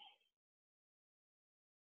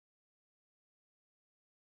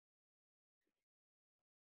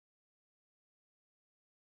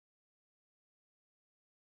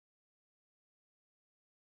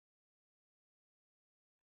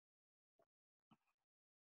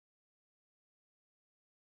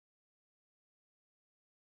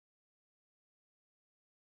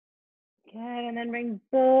 Good, and then bring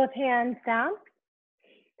both hands down.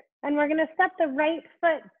 And we're going to step the right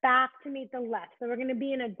foot back to meet the left. So we're going to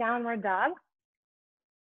be in a downward dog.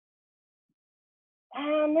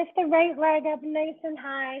 And lift the right leg up nice and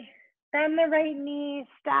high. Bend the right knee,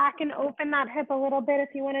 stack and open that hip a little bit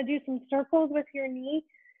if you want to do some circles with your knee,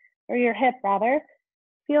 or your hip rather.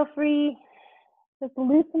 Feel free, just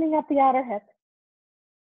loosening up the outer hip.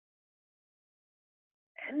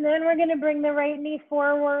 And then we're going to bring the right knee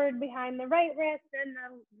forward behind the right wrist and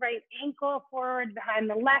the right ankle forward behind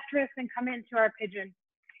the left wrist and come into our pigeon.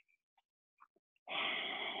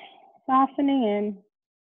 Softening in.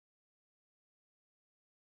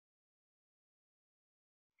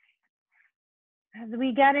 As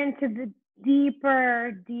we get into the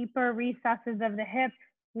deeper recesses of the hip,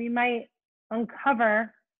 we might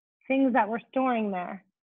uncover things that we're storing there.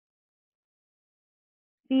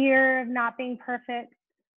 Fear of not being perfect.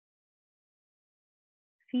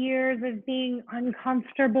 Fears of being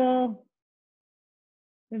uncomfortable,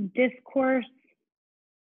 of discourse.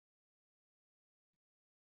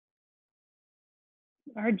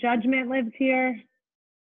 Our judgment lives here.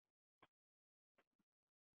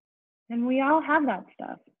 And we all have that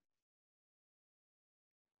stuff.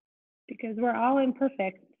 Because we're all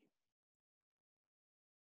imperfect.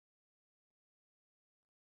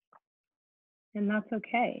 And that's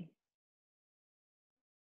okay.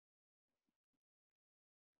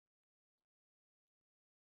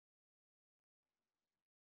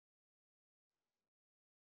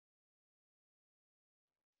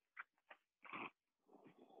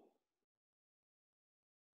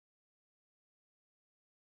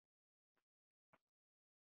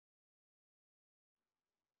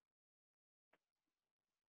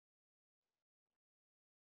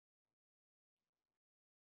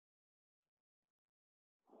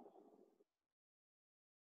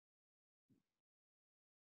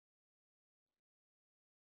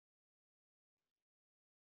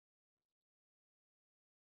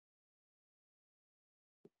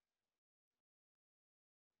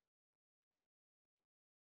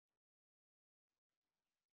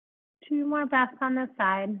 2 more breaths on this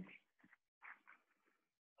side.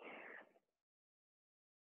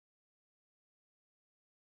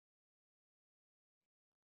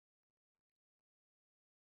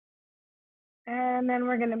 And then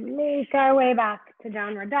we're gonna make our way back to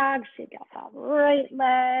downward dog. Shake out that right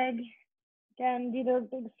leg. Again, do those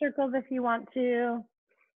big circles if you want to.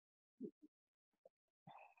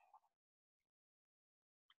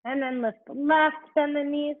 And then lift the left, bend the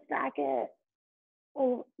knees, stack it.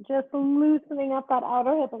 Oh, just loosening up that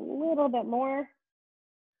outer hip a little bit more.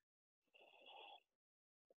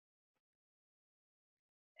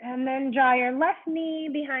 And then draw your left knee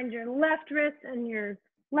behind your left wrist and your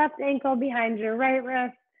left ankle behind your right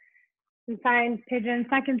wrist. And find pigeon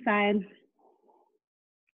second side.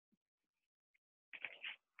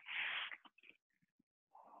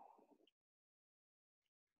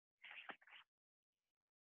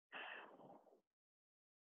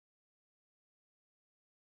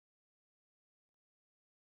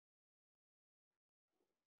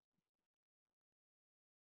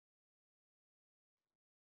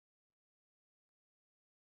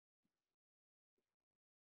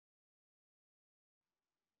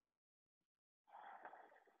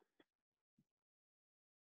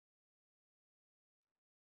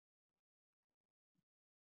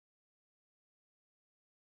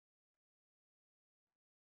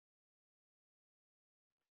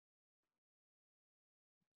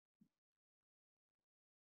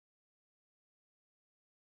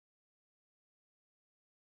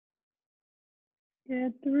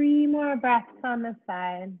 Good. 3 more breaths on this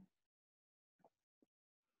side.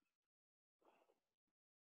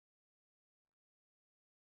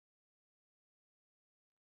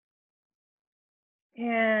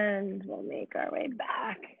 And we'll make our way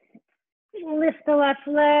back. Lift the left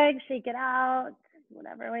leg, shake it out,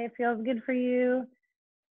 whatever way it feels good for you.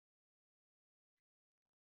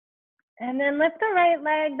 And then lift the right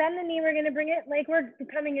leg, bend the knee. We're gonna bring it like we're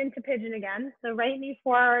coming into pigeon again. So right knee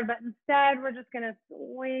forward, but instead we're just gonna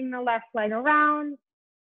swing the left leg around.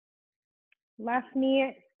 Left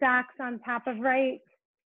knee stacks on top of right.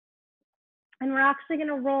 And we're actually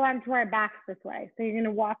gonna roll onto our backs this way. So you're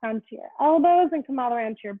gonna walk onto your elbows and come all the way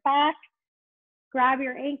onto your back. Grab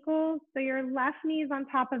your ankles, so your left knee is on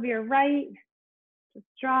top of your right. Just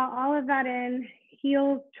draw all of that in,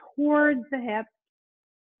 heels towards the hips.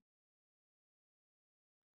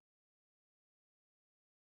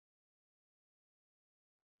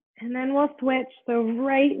 And then we'll switch, so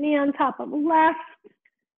right knee on top of left.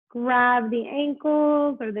 Grab the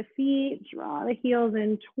ankles or the feet, draw the heels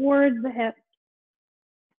in towards the hips.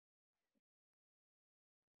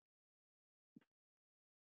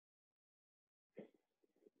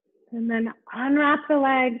 And then unwrap the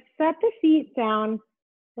legs, set the feet down.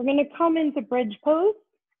 We're gonna come into bridge pose.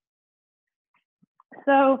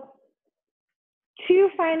 So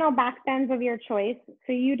 2 final back bends of your choice.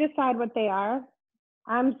 So you decide what they are.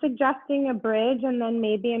 I'm suggesting a bridge and then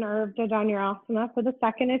maybe an Urdhva Dhanurasana for the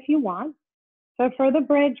second if you want. So for the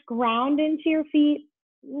bridge, ground into your feet,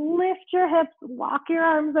 lift your hips, walk your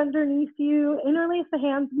arms underneath you, interlace the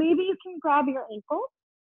hands. Maybe you can grab your ankles.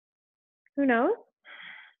 Who knows?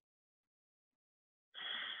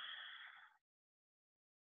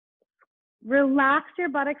 Relax your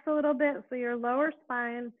buttocks a little bit so your lower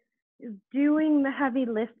spine is doing the heavy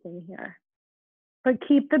lifting here. But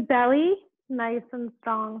keep the belly nice and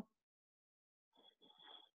strong.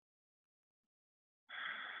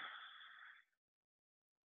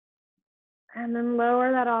 And then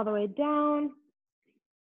lower that all the way down.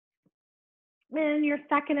 And your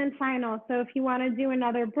second and final. So if you want to do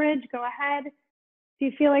another bridge, go ahead. If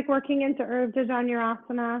you feel like working into Urdhva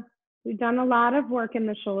Dhanurasana, we've done a lot of work in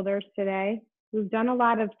the shoulders today. We've done a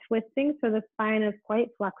lot of twisting, so the spine is quite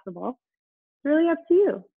flexible. It's really up to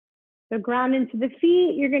you. So ground into the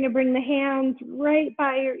feet. You're going to bring the hands right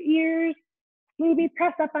by your ears. Maybe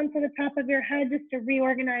press up onto the top of your head just to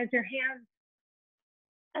reorganize your hands.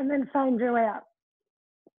 And then find your way up.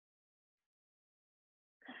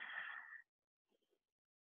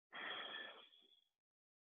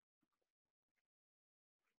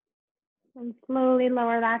 And slowly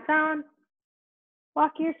lower that down.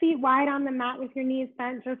 Walk your feet wide on the mat with your knees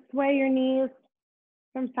bent. Just sway your knees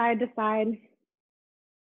from side to side.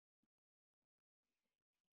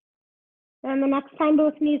 And the next time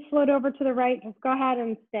both knees float over to the right, just go ahead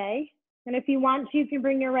and stay. And if you want to, you can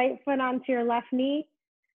bring your right foot onto your left knee.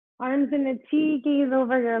 Arms in the T, gaze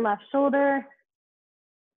over your left shoulder.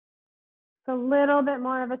 It's a little bit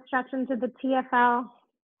more of a stretch into the TFL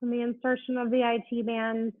and the insertion of the IT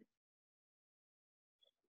band.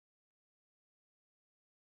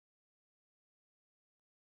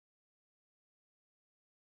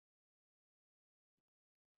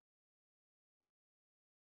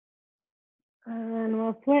 then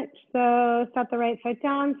we'll switch. So set the right foot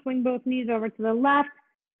down, swing both knees over to the left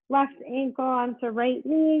ankle onto right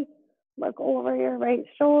knee. Look over your right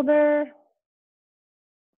shoulder.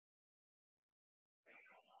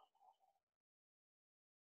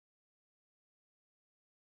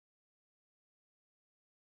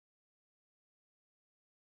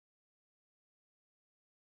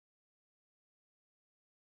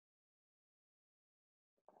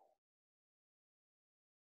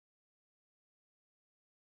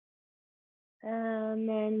 And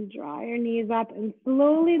then draw your knees up and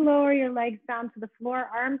slowly lower your legs down to the floor,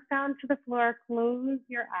 arms down to the floor, close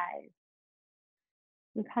your eyes.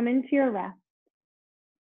 And come into your rest.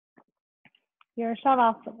 Your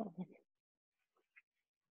Shavasana.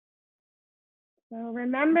 So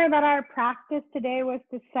remember that our practice today was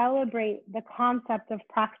to celebrate the concept of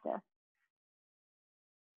practice.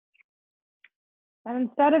 And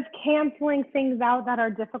instead of canceling things out that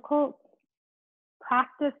are difficult,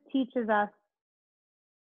 practice teaches us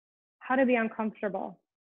how to be uncomfortable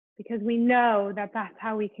because we know that that's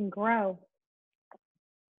how we can grow.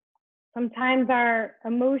 Sometimes our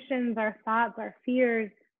emotions, our thoughts, our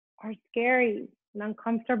fears are scary and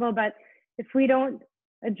uncomfortable, but if we don't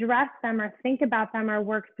address them or think about them or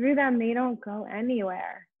work through them, they don't go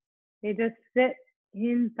anywhere. They just sit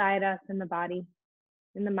inside us in the body,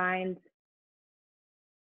 in the mind.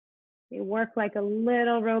 They work like a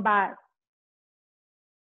little robot,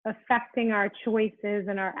 affecting our choices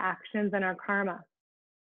and our actions and our karma.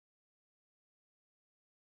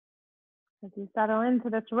 As you settle into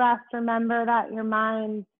this rest, remember that your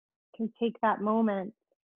mind can take that moment,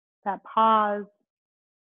 that pause,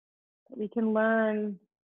 that we can learn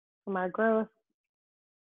from our growth,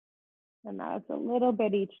 and that it's a little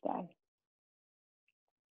bit each day.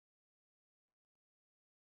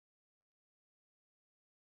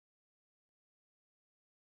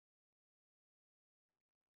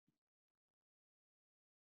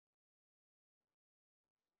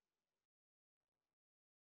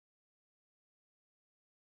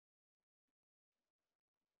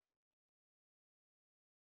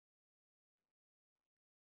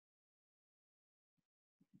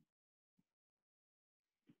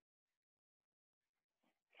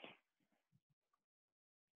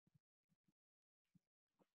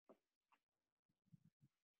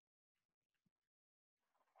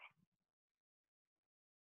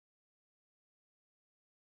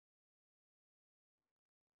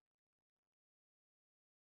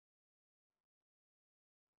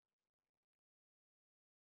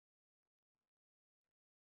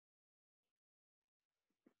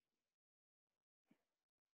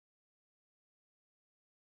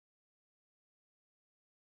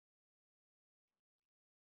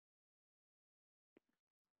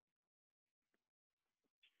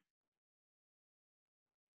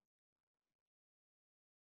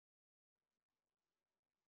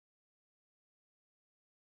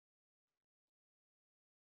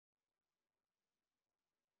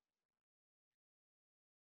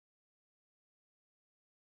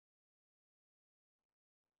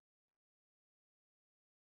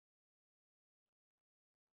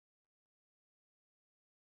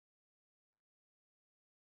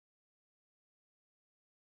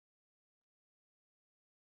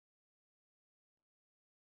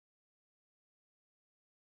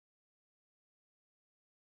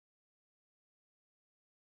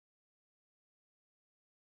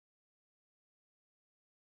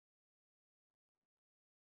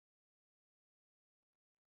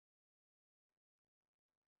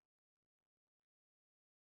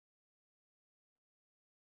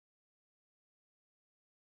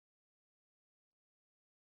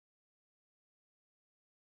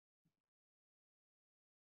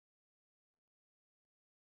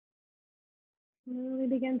 Slowly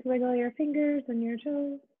begin to wiggle your fingers and your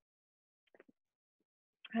toes.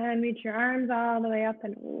 And reach your arms all the way up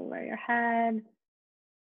and over your head.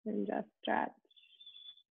 And just stretch.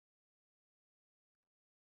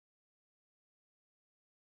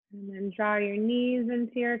 And then draw your knees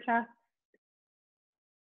into your chest.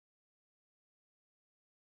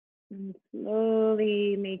 And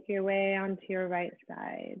slowly make your way onto your right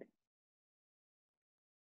side.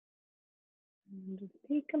 And just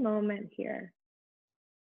take a moment here.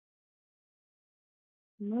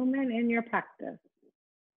 A moment in your practice.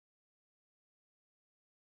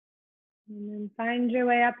 And then find your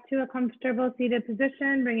way up to a comfortable seated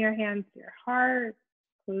position. Bring your hands to your heart.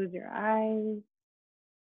 Close your eyes.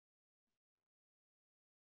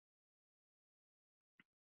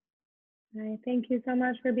 I thank you so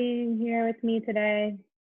much for being here with me today,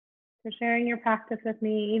 for sharing your practice with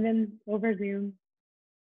me, even over Zoom.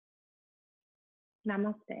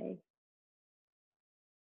 Namaste.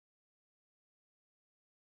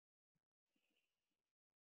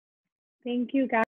 Thank you, guys.